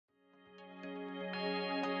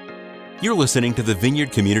You're listening to the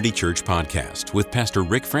Vineyard Community Church podcast with Pastor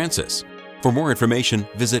Rick Francis. For more information,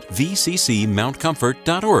 visit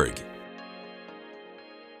vccmountcomfort.org.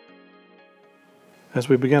 As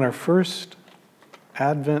we begin our first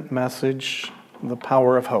Advent message, the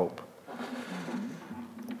power of hope.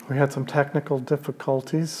 We had some technical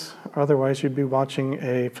difficulties. Otherwise, you'd be watching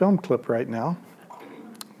a film clip right now.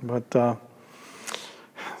 But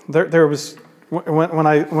there was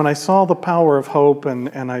when I saw the power of hope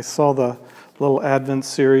and I saw the little Advent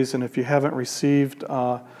series, and if you haven't received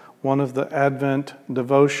one of the Advent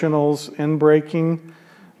devotionals in breaking,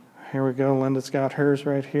 here we go. Linda's got hers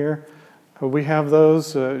right here. We have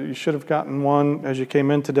those. You should have gotten one as you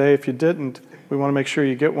came in today. If you didn't, we want to make sure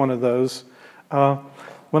you get one of those.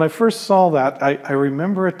 When I first saw that, I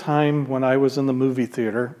remember a time when I was in the movie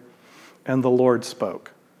theater and the Lord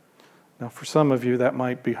spoke. Now, for some of you, that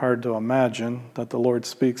might be hard to imagine that the Lord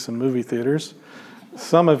speaks in movie theaters.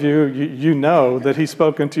 Some of you know that He's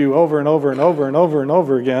spoken to you over and over and over and over and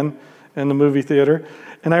over again in the movie theater.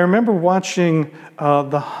 And I remember watching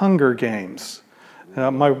The Hunger Games.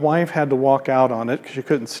 My wife had to walk out on it because she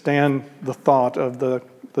couldn't stand the thought of the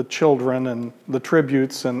children and the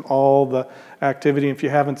tributes and all the activity. If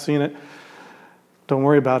you haven't seen it, don't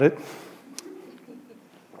worry about it.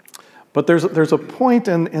 But there's a point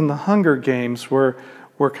in the Hunger Games where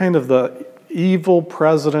kind of the evil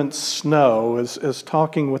President Snow is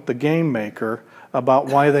talking with the game maker about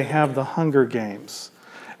why they have the Hunger Games.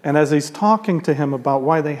 And as he's talking to him about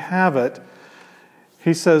why they have it,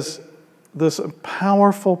 he says this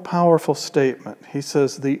powerful, powerful statement. He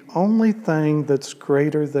says, the only thing that's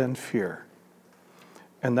greater than fear,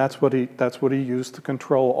 and that's what he used to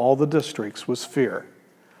control all the districts, was fear.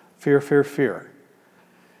 Fear, fear, fear.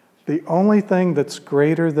 The only thing that's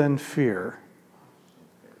greater than fear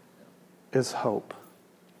is hope.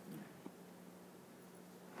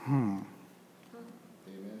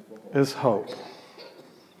 Is hope.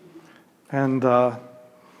 And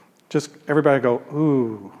just everybody go,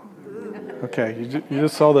 ooh. Okay, you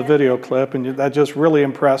just saw the video clip, and that just really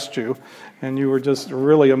impressed you, and you were just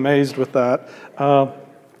really amazed with that.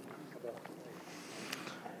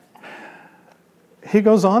 He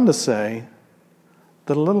goes on to say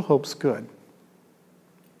that a little hope's good,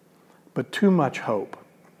 but too much hope.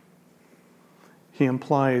 He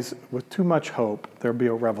implies with too much hope, there'll be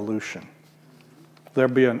a revolution.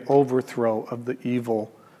 There'll be an overthrow of the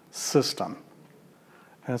evil system.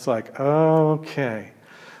 And it's like, okay.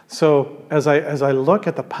 So as I look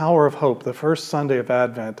at the power of hope, the first Sunday of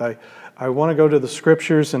Advent, I want to go to the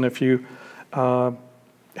Scriptures, and if you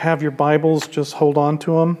have your Bibles, just hold on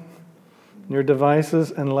to them, your devices,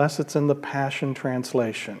 unless it's in the Passion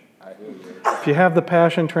Translation. If you have the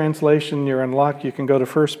Passion Translation, you're in luck. You can go to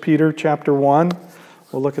 1 Peter chapter 1.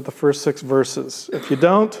 We'll look at the first 6 verses. If you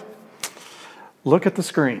don't, look at the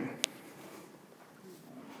screen.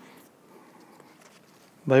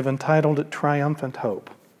 They've entitled it Triumphant Hope.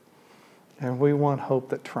 And we want hope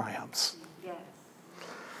that triumphs. Yes.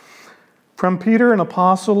 From Peter, an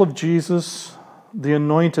apostle of Jesus, the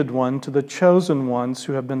anointed one, to the chosen ones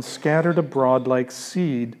who have been scattered abroad like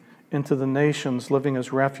seed into the nations living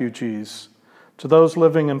as refugees, to those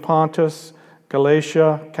living in Pontus,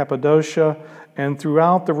 Galatia, Cappadocia, and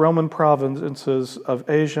throughout the Roman provinces of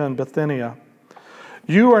Asia and Bithynia.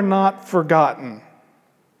 You are not forgotten.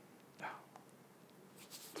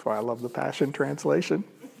 That's why I love the Passion Translation.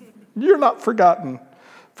 You're not forgotten,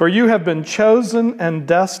 for you have been chosen and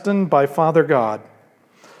destined by Father God.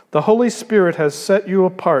 The Holy Spirit has set you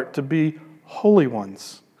apart to be holy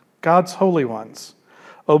ones, God's holy ones,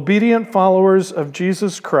 obedient followers of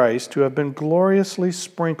Jesus Christ who have been gloriously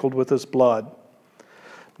sprinkled with His blood.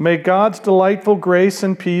 May God's delightful grace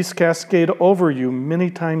and peace cascade over you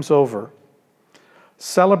many times over.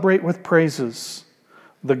 Celebrate with praises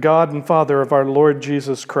the God and Father of our Lord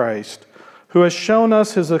Jesus Christ, who has shown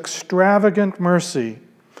us His extravagant mercy.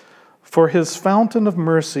 For His fountain of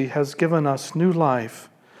mercy has given us new life.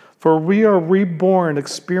 For we are reborn,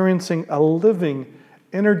 experiencing a living,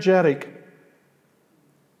 energetic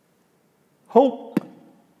hope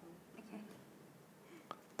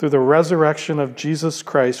through the resurrection of Jesus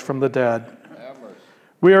Christ from the dead.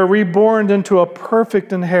 We are reborn into a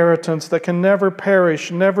perfect inheritance that can never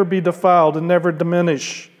perish, never be defiled, and never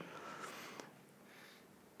diminish.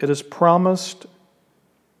 It is promised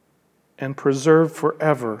and preserved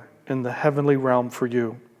forever in the heavenly realm for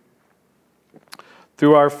you.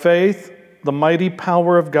 Through our faith, the mighty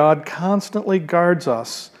power of God constantly guards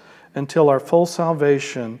us until our full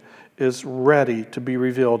salvation is ready to be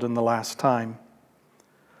revealed in the last time.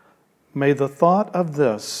 May the thought of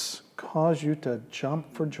this cause you to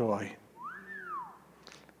jump for joy.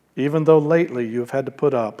 even though lately you have had to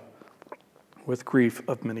put up with grief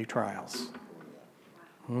of many trials.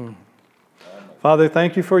 Father,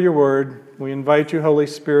 thank you for your word. We invite you, Holy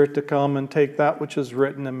Spirit, to come and take that which is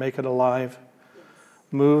written and make it alive.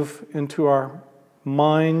 Move into our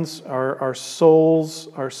minds, our souls,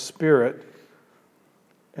 our spirit,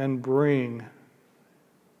 and bring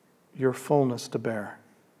your fullness to bear.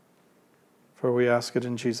 For we ask it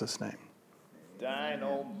in Jesus' name. Thine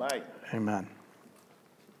Almighty. Amen.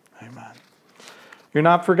 Amen. You're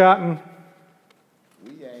not forgotten.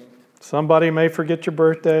 We ain't. Somebody may forget your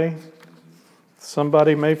birthday.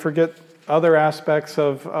 Somebody may forget other aspects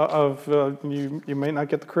of you may not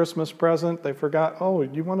get the Christmas present. They forgot, oh,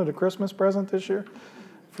 you wanted a Christmas present this year?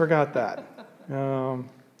 Forgot that.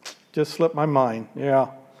 Just slipped my mind.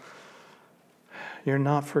 Yeah. You're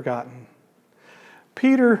not forgotten.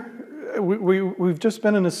 Peter, we've just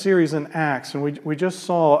been in a series in Acts, and we just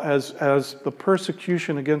saw as the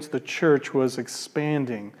persecution against the church was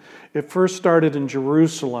expanding. It first started in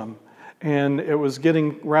Jerusalem, and it was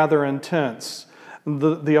getting rather intense.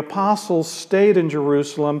 The apostles stayed in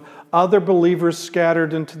Jerusalem. Other believers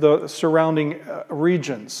scattered into the surrounding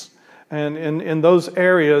regions. And in those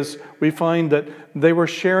areas, we find that they were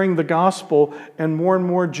sharing the gospel, and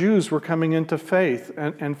more Jews were coming into faith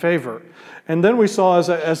and favor. And then we saw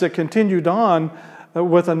as it continued on,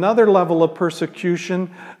 with another level of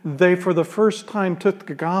persecution, they for the first time took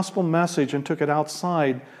the gospel message and took it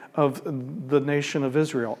outside of the nation of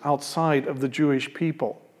Israel, outside of the Jewish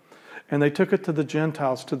people. And they took it to the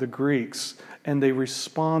Gentiles, to the Greeks, and they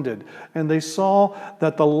responded. And they saw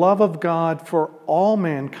that the love of God for all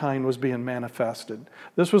mankind was being manifested.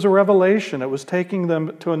 This was a revelation. It was taking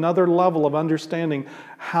them to another level of understanding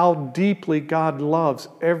how deeply God loves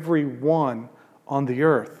everyone on the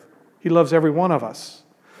earth. He loves every one of us.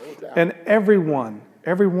 And every one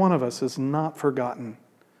of us is not forgotten.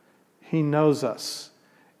 He knows us.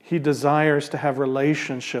 He desires to have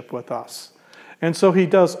relationship with us. And so he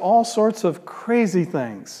does all sorts of crazy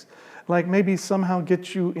things, like maybe somehow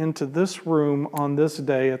get you into this room on this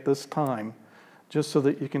day at this time, just so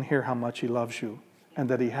that you can hear how much he loves you and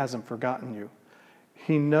that he hasn't forgotten you.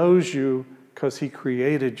 He knows you because he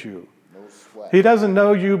created you. No sweat. He doesn't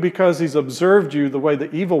know you because he's observed you the way the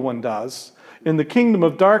evil one does. In the kingdom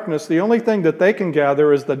of darkness, the only thing that they can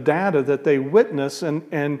gather is the data that they witness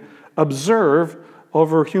and observe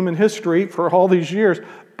over human history for all these years.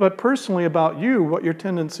 But personally about you, what your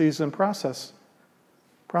tendencies and processes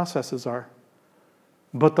are.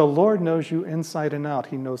 But the Lord knows you inside and out.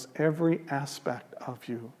 He knows every aspect of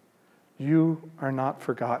you. You are not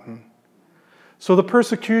forgotten. So the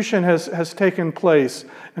persecution has taken place.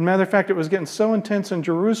 And matter of fact, it was getting so intense in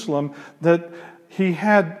Jerusalem that he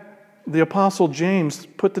had the Apostle James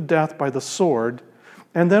put to death by the sword,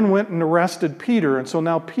 and then went and arrested Peter. And so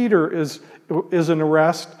now Peter is in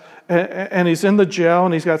arrest, and he's in the jail,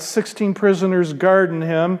 and he's got 16 prisoners guarding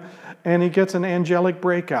him, and he gets an angelic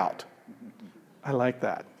breakout. I like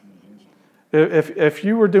that. If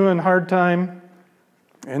you were doing hard time,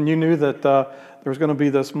 and you knew that there was going to be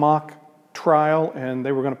this mock trial, and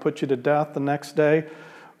they were going to put you to death the next day,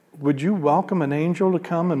 would you welcome an angel to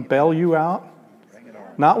come and bail you out?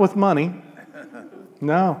 Not with money,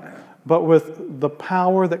 no, but with the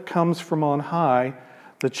power that comes from on high.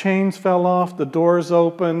 The chains fell off, the doors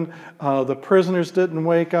opened, the prisoners didn't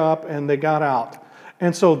wake up, and they got out.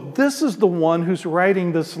 And so this is the one who's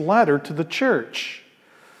writing this letter to the church.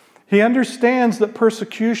 He understands that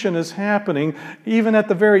persecution is happening. Even at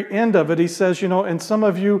the very end of it, he says, and some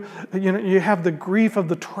of you, you have the grief of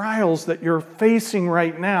the trials that you're facing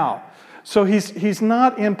right now. So he's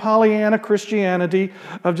not in Pollyanna Christianity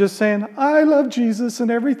of just saying, I love Jesus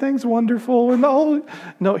and everything's wonderful and all.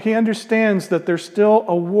 No, he understands that there's still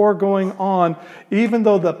a war going on, even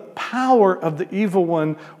though the power of the evil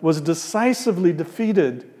one was decisively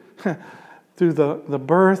defeated through the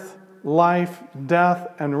birth, life,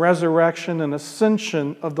 death, and resurrection and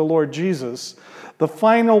ascension of the Lord Jesus. The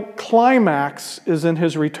final climax is in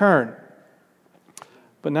his return.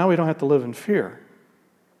 But now we don't have to live in fear.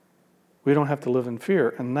 We don't have to live in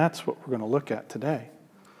fear, and that's what we're going to look at today.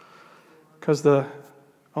 Because the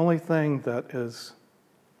only thing that is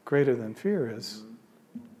greater than fear is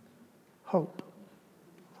hope.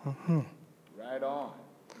 Right on.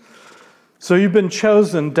 So you've been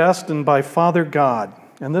chosen, destined by Father God,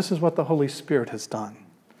 and this is what the Holy Spirit has done.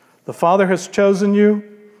 The Father has chosen you.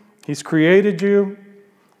 He's created you.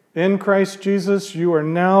 In Christ Jesus, you are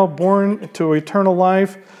now born to eternal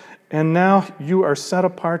life. And now you are set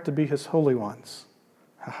apart to be his holy ones.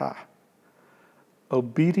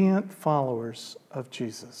 Obedient followers of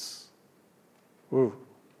Jesus. Ooh.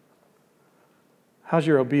 How's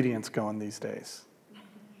your obedience going these days?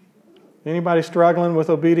 Anybody struggling with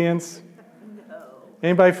obedience? No.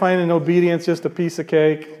 Anybody finding obedience just a piece of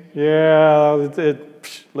cake? Yeah,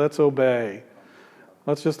 let's obey.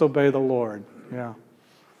 Let's just obey the Lord. Yeah.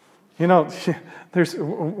 You know,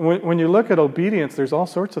 when you look at obedience, there's all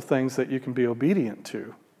sorts of things that you can be obedient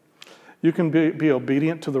to. You can be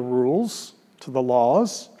obedient to the rules, to the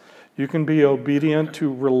laws. You can be obedient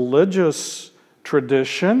to religious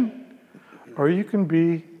tradition, or you can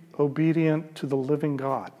be obedient to the living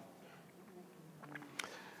God.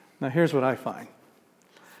 Now, here's what I find.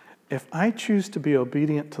 If I choose to be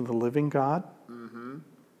obedient to the living God,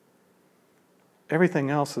 everything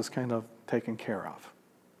else is kind of taken care of.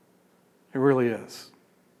 It really is.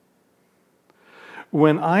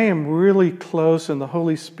 When I am really close and the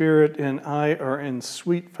Holy Spirit and I are in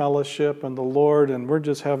sweet fellowship and the Lord and we're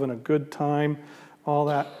just having a good time, all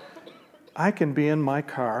that, I can be in my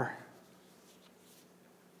car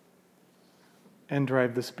and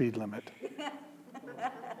drive the speed limit.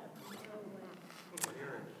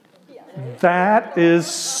 That is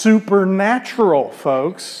supernatural,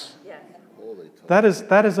 folks. That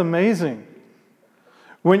is amazing.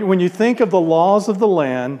 When you think of the laws of the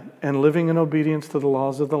land and living in obedience to the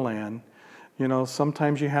laws of the land, you know,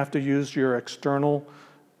 sometimes you have to use your external,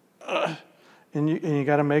 and you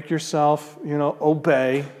got to make yourself, you know,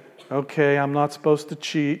 obey. Okay, I'm not supposed to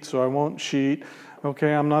cheat, so I won't cheat.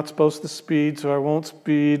 Okay, I'm not supposed to speed, so I won't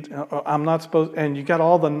speed. I'm not supposed, and you got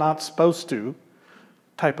all the not supposed to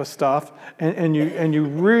type of stuff, and you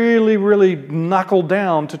really, really knuckle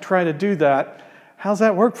down to try to do that. How's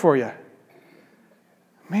that work for you?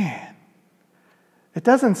 Man, it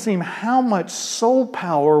doesn't seem how much soul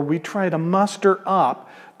power we try to muster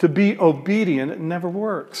up to be obedient. It never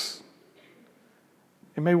works.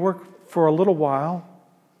 It may work for a little while.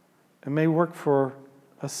 It may work for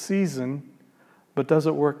a season, but does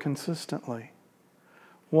it work consistently?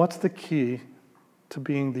 What's the key to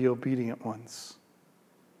being the obedient ones?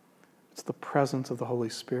 It's the presence of the Holy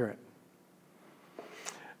Spirit.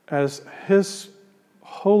 As His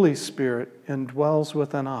Holy Spirit indwells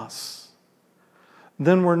within us,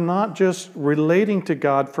 then we're not just relating to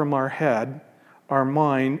God from our head, our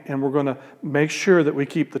mind, and we're going to make sure that we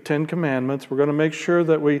keep the 10 Commandments. We're going to make sure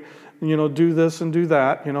that we, do this and do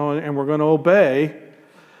that, and we're going to obey.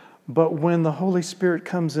 But when the Holy Spirit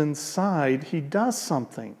comes inside, He does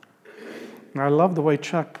something. And I love the way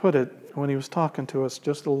Chuck put it when he was talking to us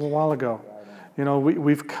just a little while ago.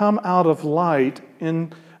 We've come out of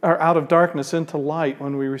out of darkness into light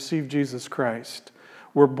when we receive Jesus Christ.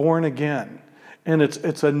 We're born again, and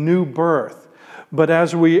it's a new birth. But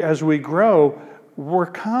as we grow, we're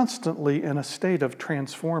constantly in a state of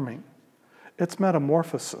transforming. It's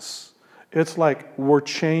metamorphosis. It's like we're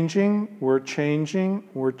changing.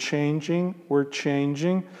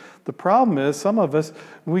 The problem is some of us,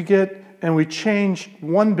 we change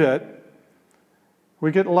one bit.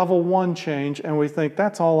 We get level 1 change, and we think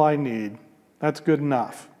that's all I need. That's good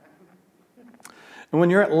enough. And when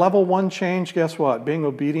you're at level 1 change, guess what? Being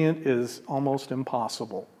obedient is almost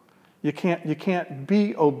impossible. You can't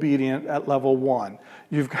be obedient at level 1.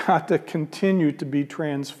 You've got to continue to be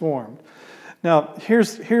transformed. Now,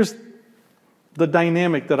 here's the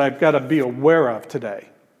dynamic that I've got to be aware of today.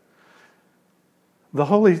 The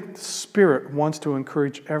Holy Spirit wants to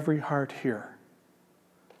encourage every heart here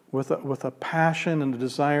with a passion and a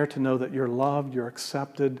desire to know that you're loved, you're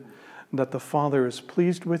accepted, that the Father is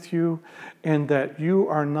pleased with you, and that you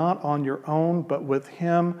are not on your own, but with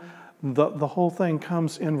Him. The whole thing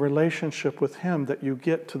comes in relationship with Him that you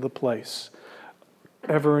get to the place.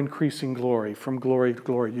 Ever-increasing glory, from glory to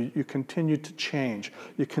glory. You continue to change.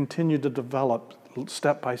 You continue to develop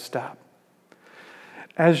step by step.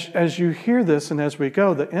 As you hear this and as we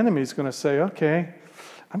go, the enemy's going to say, okay,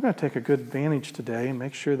 I'm going to take a good advantage today and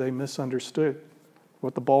make sure they misunderstood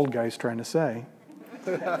what the bald guy's trying to say.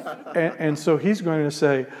 and so he's going to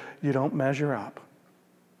say, you don't measure up.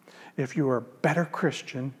 If you were a better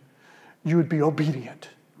Christian, you would be obedient.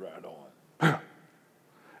 Right on.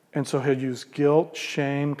 And so he'll use guilt,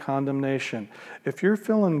 shame, condemnation. If you're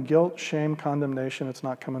feeling guilt, shame, condemnation, it's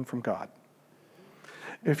not coming from God.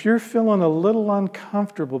 If you're feeling a little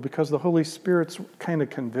uncomfortable because the Holy Spirit's kind of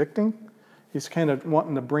convicting, He's kind of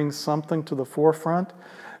wanting to bring something to the forefront,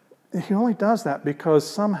 He only does that because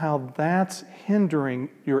somehow that's hindering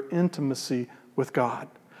your intimacy with God.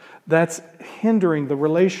 That's hindering the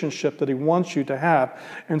relationship that He wants you to have.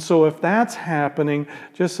 And so if that's happening,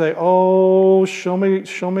 just say, oh, show me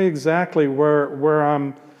exactly where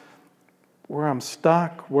I'm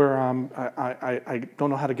stuck, where I don't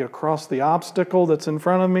know how to get across the obstacle that's in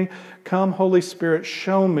front of me. Come, Holy Spirit,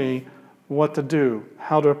 show me what to do,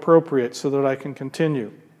 how to appropriate so that I can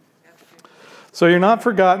continue. So you're not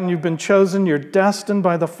forgotten. You've been chosen. You're destined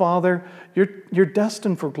by the Father. You're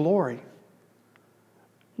destined for glory.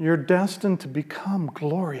 You're destined to become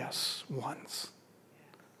glorious ones,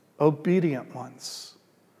 obedient ones.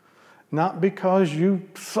 Not because you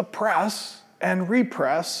suppress and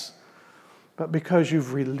repress, but because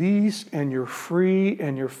you've released and you're free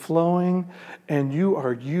and you're flowing and you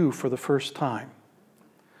are you for the first time.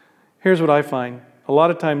 Here's what I find. A lot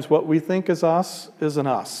of times what we think is us isn't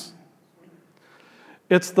us.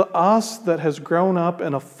 It's the us that has grown up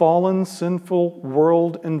in a fallen, sinful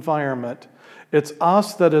world environment. It's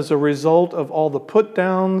us that is a result of all the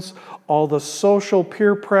put-downs, all the social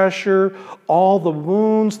peer pressure, all the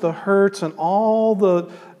wounds, the hurts, and all the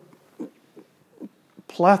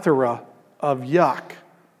plethora of yuck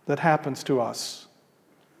that happens to us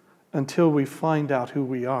until we find out who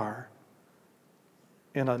we are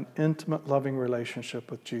in an intimate, loving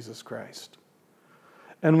relationship with Jesus Christ.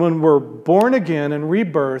 And when we're born again and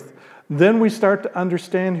rebirth, then we start to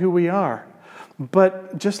understand who we are.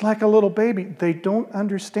 But just like a little baby, they don't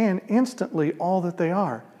understand instantly all that they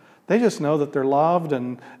are. They just know that they're loved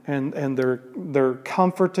and they're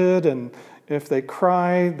comforted, and if they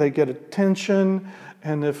cry, they get attention,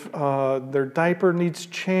 and if their diaper needs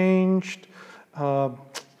changed,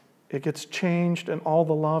 it gets changed, and all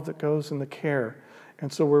the love that goes in the care.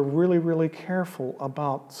 And so we're really, really careful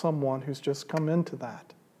about someone who's just come into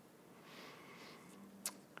that.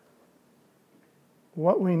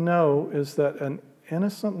 What we know is that an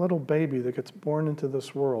innocent little baby that gets born into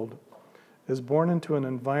this world is born into an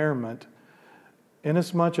environment,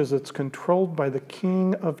 inasmuch as it's controlled by the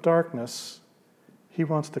king of darkness. He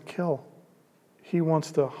wants to kill. He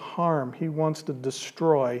wants to harm. He wants to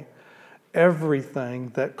destroy everything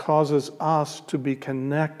that causes us to be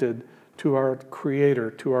connected to our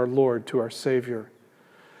Creator, to our Lord, to our Savior,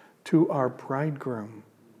 to our bridegroom,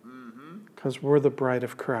 because we're the bride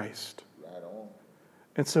of Christ. Right on.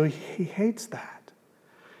 And so he hates that.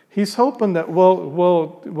 He's hoping that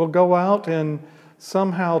we'll go out and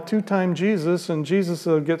somehow two-time Jesus, and Jesus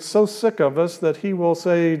will get so sick of us that he will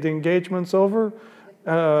say, the engagement's over,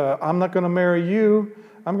 I'm not going to marry you,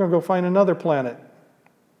 I'm going to go find another planet.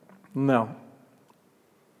 No.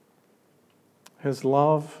 His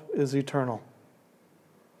love is eternal.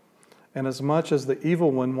 And as much as the evil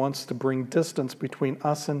one wants to bring distance between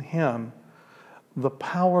us and him, the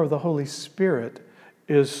power of the Holy Spirit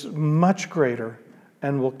is much greater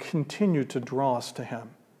and will continue to draw us to him.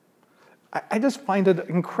 I just find it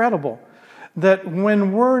incredible that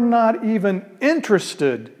when we're not even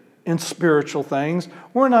interested in spiritual things,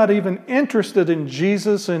 we're not even interested in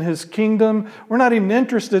Jesus and his kingdom, we're not even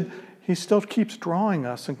interested, he still keeps drawing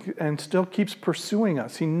us and still keeps pursuing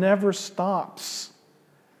us. He never stops.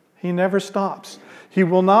 He never stops. He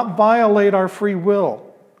will not violate our free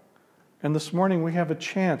will. And this morning we have a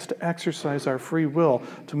chance to exercise our free will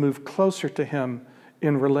to move closer to him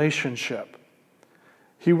in relationship.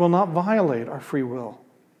 He will not violate our free will.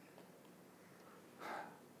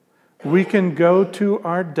 We can go to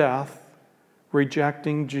our death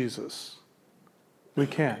rejecting Jesus. We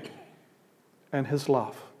can. And his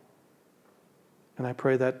love. And I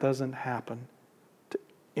pray that doesn't happen to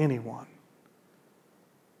anyone.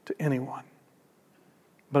 To anyone.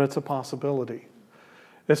 But it's a possibility.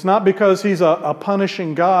 It's not because he's a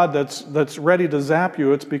punishing God that's ready to zap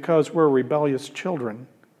you. It's because we're rebellious children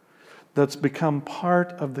that's become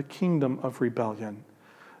part of the kingdom of rebellion.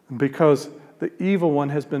 Because the evil one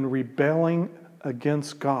has been rebelling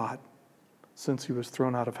against God since he was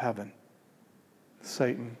thrown out of heaven.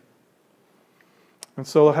 Satan. And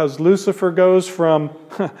so as Lucifer goes from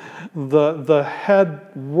the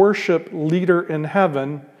head worship leader in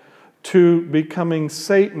heaven to becoming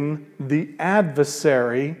Satan, the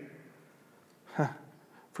adversary,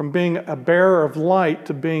 from being a bearer of light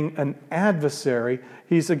to being an adversary,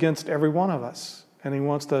 he's against every one of us. And he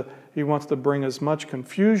wants to bring as much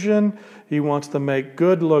confusion. He wants to make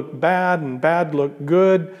good look bad and bad look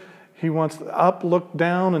good. He wants up look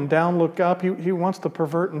down and down look up. He wants to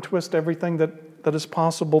pervert and twist everything that is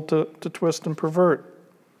possible to twist and pervert.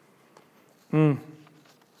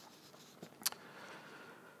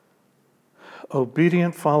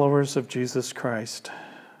 Obedient followers of Jesus Christ.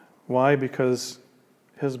 Why? Because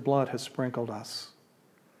his blood has sprinkled us.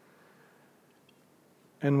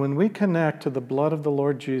 And when we connect to the blood of the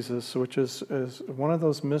Lord Jesus, which is one of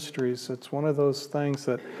those mysteries, it's one of those things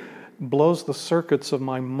that blows the circuits of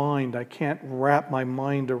my mind. I can't wrap my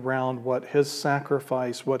mind around what his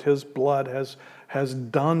sacrifice, what his blood has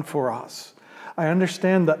done for us. I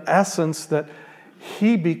understand the essence that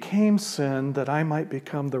He became sin that I might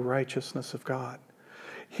become the righteousness of God.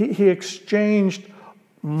 He exchanged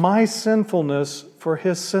my sinfulness for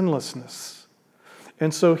his sinlessness.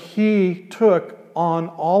 And so he took on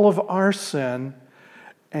all of our sin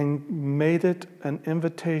and made it an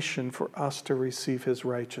invitation for us to receive his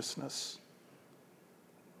righteousness.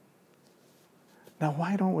 Now,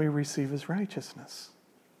 why don't we receive his righteousness?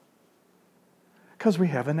 Because we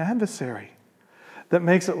have an adversary that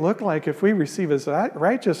makes it look like if we receive his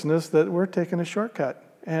righteousness that we're taking a shortcut.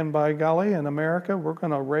 And by golly, in America, we're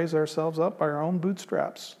going to raise ourselves up by our own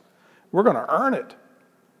bootstraps. We're going to earn it.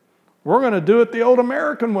 We're going to do it the old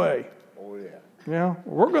American way. Oh, yeah. You know,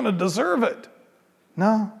 we're going to deserve it.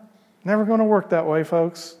 No, never going to work that way,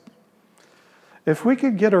 folks. If we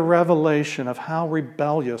could get a revelation of how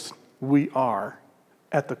rebellious we are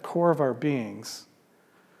at the core of our beings,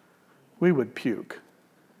 we would puke.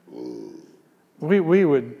 We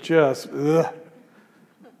would just, ugh.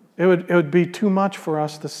 It would be too much for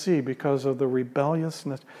us to see because of the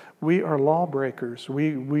rebelliousness. We are lawbreakers.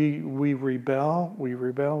 We rebel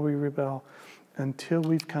until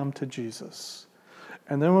we've come to Jesus.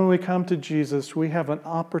 And then when we come to Jesus, we have an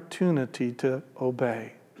opportunity to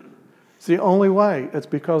obey. It's the only way. It's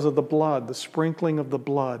because of the blood, the sprinkling of the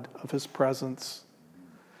blood of his presence.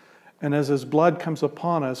 And as his blood comes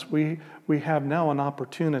upon us, we have now an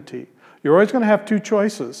opportunity. You're always going to have two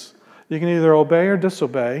choices. You can either obey or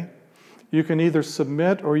disobey. You can either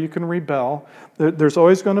submit or you can rebel. There's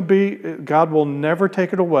always going to be, God will never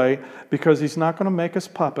take it away because he's not going to make us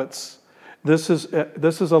puppets. This is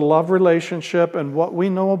a love relationship, and what we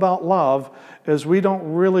know about love is we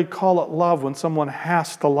don't really call it love when someone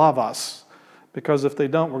has to love us, because if they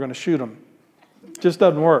don't, we're going to shoot them. It just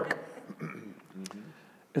doesn't work.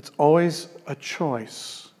 It's always a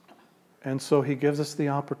choice. And so he gives us the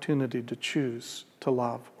opportunity to choose to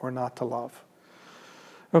love or not to love.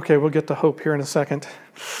 Okay, we'll get to hope here in a second.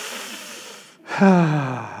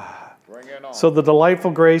 Bring it on. So the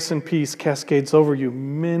delightful grace and peace cascades over you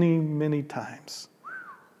many, many times.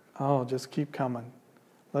 Oh, just keep coming.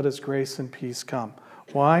 Let his grace and peace come.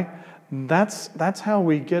 Why? That's how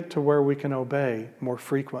we get to where we can obey more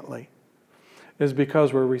frequently, is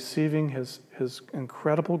because we're receiving his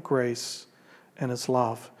incredible grace and his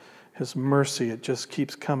love. His mercy, it just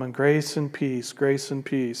keeps coming. Grace and peace, grace and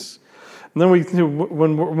peace. And then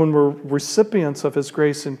when we're recipients of his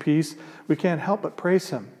grace and peace, we can't help but praise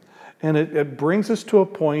him. And it brings us to a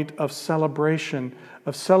point of celebration,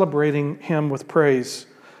 of celebrating him with praise.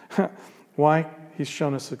 Why? He's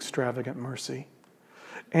shown us extravagant mercy.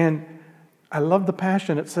 And I love the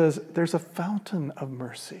Passion. It says there's a fountain of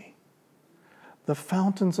mercy. The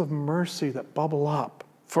fountains of mercy that bubble up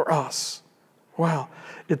for us. Wow.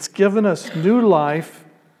 It's given us new life,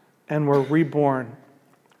 and we're reborn.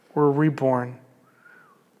 We're reborn.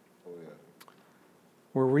 Oh, yeah.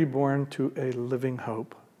 We're reborn to a living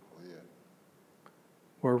hope. Oh, yeah.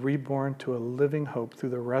 We're reborn to a living hope through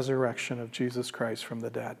the resurrection of Jesus Christ from the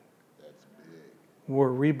dead. That's big. We're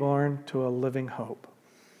reborn to a living hope.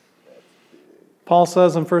 Paul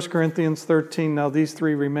says in 1 Corinthians 13, now these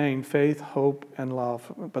three remain, faith, hope, and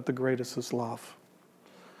love, but the greatest is love.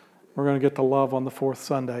 We're going to get to love on the fourth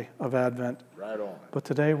Sunday of Advent. Right on. But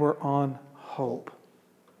today we're on hope.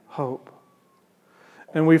 Hope.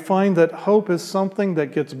 And we find that hope is something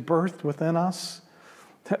that gets birthed within us,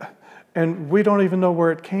 and we don't even know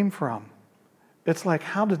where it came from. It's like,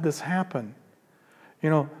 how did this happen? You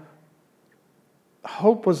know,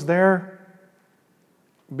 hope was there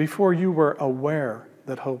before you were aware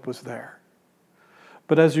that hope was there.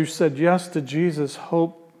 But as you said yes to Jesus,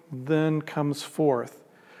 hope then comes forth.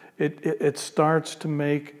 It starts to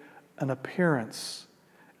make an appearance,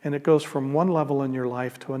 and it goes from one level in your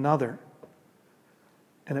life to another,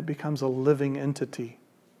 and it becomes a living entity.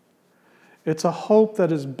 It's a hope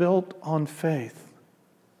that is built on faith.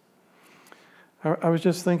 I was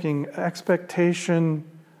just thinking, expectation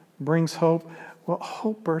brings hope. Well,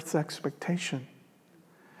 hope births expectation.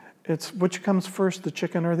 It's which comes first, the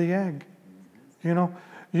chicken or the egg? You know,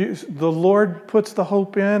 the Lord puts the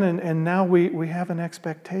hope in, and now we have an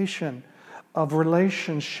expectation of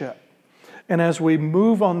relationship. And as we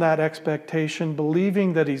move on that expectation,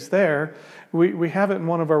 believing that he's there, we have it in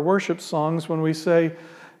one of our worship songs when we say,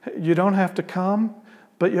 you don't have to come,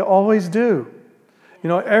 but you always do. You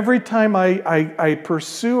know, every time I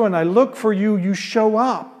pursue and I look for you, you show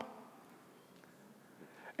up.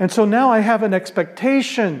 And so now I have an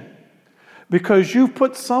expectation, because you've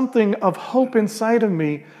put something of hope inside of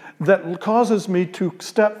me that causes me to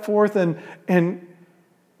step forth and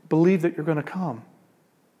believe that you're going to come.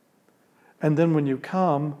 And then when you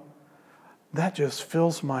come, that just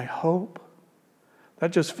fills my hope.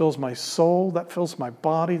 That just fills my soul, that fills my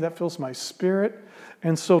body, that fills my spirit.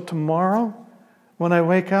 And so tomorrow, when I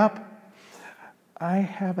wake up, I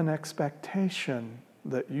have an expectation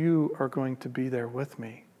that you are going to be there with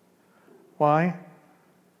me. Why?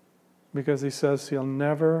 Because he says he'll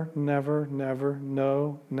never, never, never,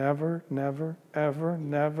 no, never, never, ever,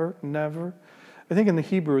 never, never. I think in the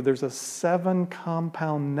Hebrew there's a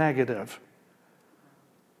 7-compound negative.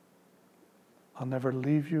 I'll never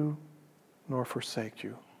leave you nor forsake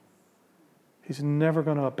you. He's never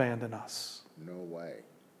going to abandon us. No way.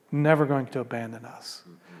 Never going to abandon us.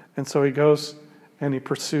 And so he goes and he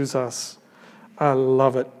pursues us. I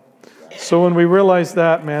love it. So when we realize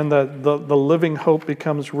that, man, that the living hope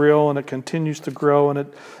becomes real and it continues to grow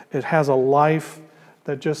and it has a life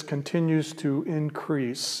that just continues to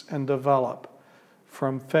increase and develop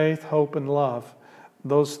from faith, hope, and love.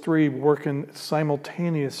 Those three working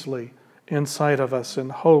simultaneously inside of us,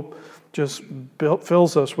 and hope just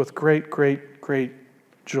fills us with great, great, great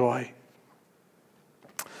joy.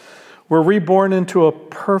 We're reborn into a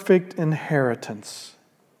perfect inheritance.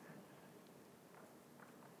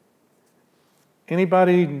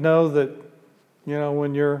 Anybody know that,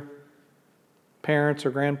 when your parents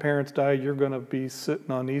or grandparents die, you're going to be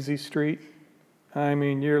sitting on easy street? I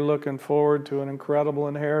mean, you're looking forward to an incredible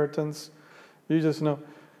inheritance. You just know.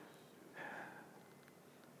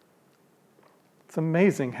 It's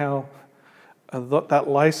amazing how that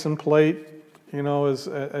license plate,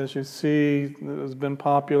 as you see, has been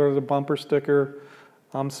popular, the bumper sticker,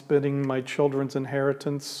 I'm spitting my children's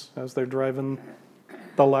inheritance as they're driving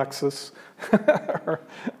the Lexus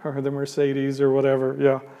or the Mercedes or whatever.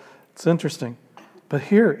 Yeah, it's interesting. But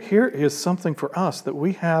here is something for us that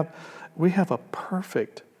we have a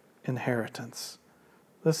perfect inheritance.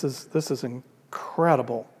 This is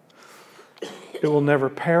incredible. It will never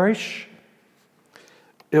perish.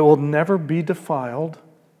 It will never be defiled.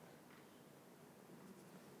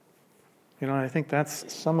 I think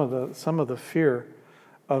that's some of the fear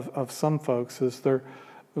of some folks is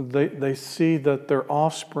they see that their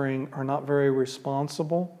offspring are not very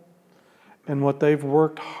responsible, and what they've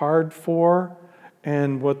worked hard for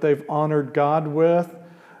and what they've honored God with,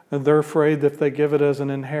 and they're afraid that if they give it as an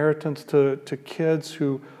inheritance to kids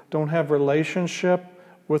who don't have relationship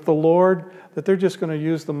with the Lord, that they're just going to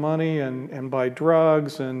use the money and buy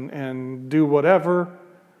drugs and do whatever.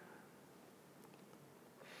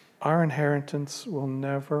 Our inheritance will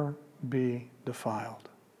never be defiled.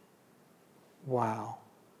 Wow.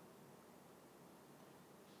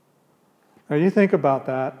 Now you think about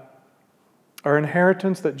that. Our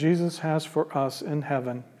inheritance that Jesus has for us in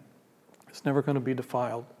heaven is never going to be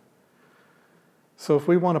defiled. So if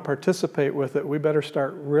we want to participate with it, we better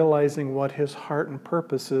start realizing what his heart and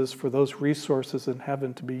purpose is for those resources in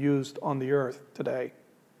heaven to be used on the earth today.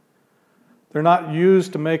 They're not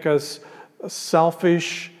used to make us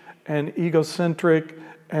selfish and egocentric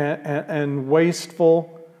and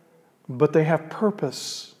wasteful, but they have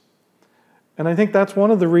purpose. And I think that's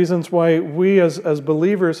one of the reasons why we as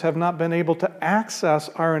believers have not been able to access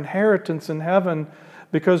our inheritance in heaven,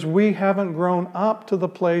 because we haven't grown up to the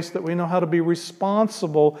place that we know how to be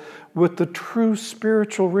responsible with the true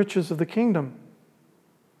spiritual riches of the kingdom.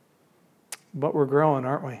 But we're growing,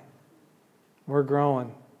 aren't we? We're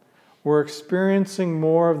growing. We're experiencing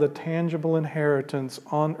more of the tangible inheritance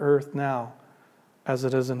on earth now as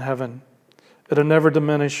it is in heaven. It'll never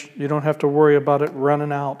diminish. You don't have to worry about it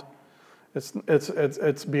running out.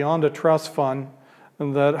 It's beyond a trust fund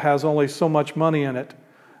that has only so much money in it.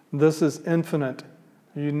 This is infinite.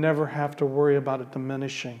 You never have to worry about it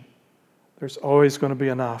diminishing. There's always going to be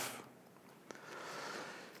enough.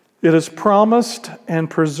 It is promised and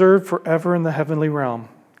preserved forever in the heavenly realm.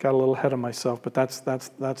 Got a little ahead of myself, but that's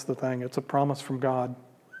the thing. It's a promise from God.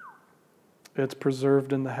 It's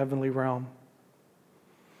preserved in the heavenly realm.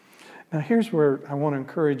 Now here's where I want to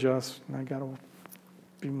encourage us, and I got to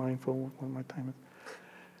be mindful when my time is.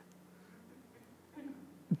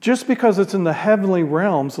 Just because it's in the heavenly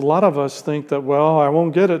realms, a lot of us think that, well, I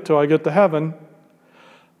won't get it till I get to heaven.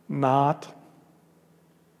 Not.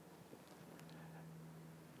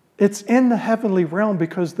 It's in the heavenly realm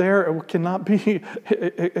because there it cannot be,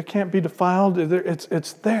 it can't be defiled.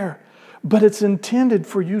 It's there. But it's intended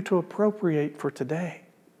for you to appropriate for today.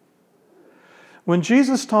 When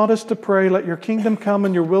Jesus taught us to pray, let your kingdom come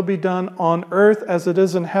and your will be done on earth as it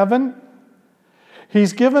is in heaven,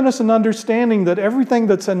 He's given us an understanding that everything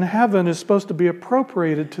that's in heaven is supposed to be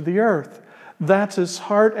appropriated to the earth. That's His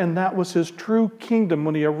heart, and that was His true kingdom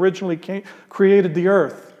when He originally created the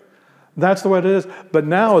earth. That's the way it is. But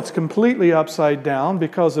now it's completely upside down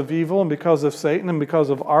because of evil and because of Satan and because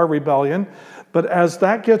of our rebellion. But as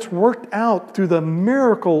that gets worked out through the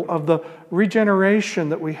miracle of the regeneration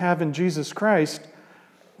that we have in Jesus Christ,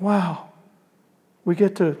 wow, we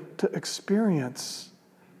get to experience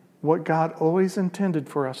what God always intended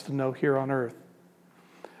for us to know here on earth.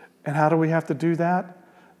 And how do we have to do that?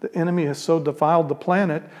 The enemy has so defiled the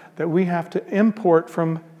planet that we have to import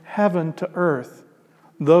from heaven to earth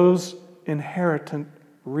those inherent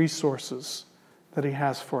resources that he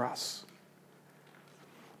has for us.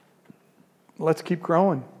 Let's keep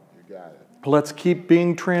growing. You got it. Let's keep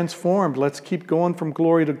being transformed. Let's keep going from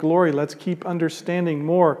glory to glory. Let's keep understanding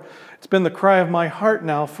more. It's been the cry of my heart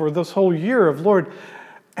now for this whole year of, Lord,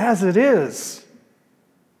 as it is.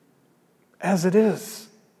 As it is.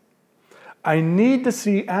 I need to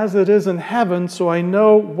see as it is in heaven so I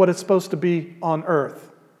know what it's supposed to be on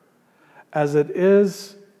earth. As it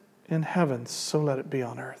is in heaven, so let it be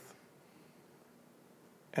on earth.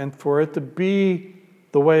 And for it to be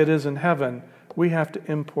the way it is in heaven, we have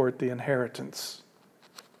to import the inheritance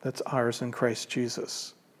that's ours in Christ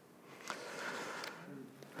Jesus.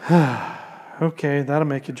 Okay, that'll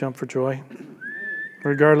make you jump for joy,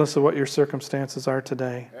 regardless of what your circumstances are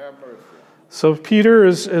today. Have mercy. So Peter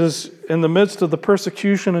is in the midst of the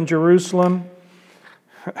persecution in Jerusalem.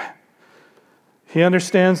 He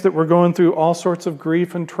understands that we're going through all sorts of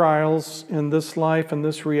grief and trials in this life and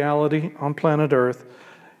this reality on planet Earth.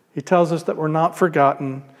 He tells us that we're not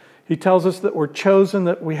forgotten. He tells us that we're chosen,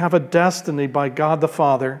 that we have a destiny by God the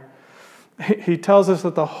Father. He tells us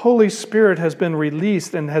that the Holy Spirit has been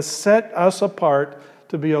released and has set us apart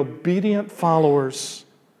to be obedient followers.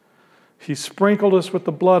 He sprinkled us with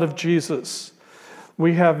the blood of Jesus.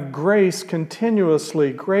 We have grace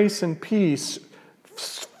continuously, grace and peace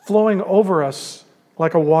flowing over us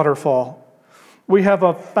like a waterfall. We have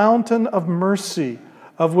a fountain of mercy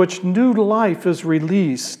of which new life is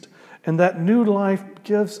released, and that new life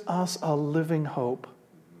gives us a living hope.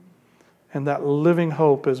 And that living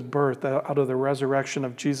hope is birthed out of the resurrection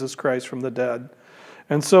of Jesus Christ from the dead.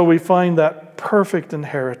 And so we find that perfect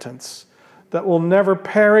inheritance that will never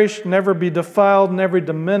perish, never be defiled, never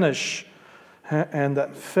diminish, and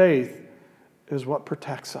that faith is what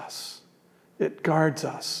protects us. It guards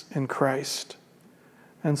us in Christ.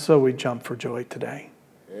 And so we jump for joy today.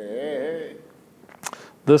 Hey.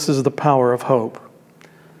 This is the power of hope.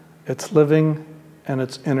 It's living and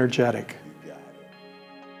it's energetic. You got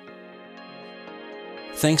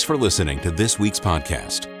it. Thanks for listening to this week's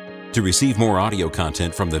podcast. To receive more audio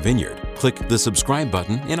content from the Vineyard, click the subscribe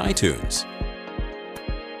button in iTunes.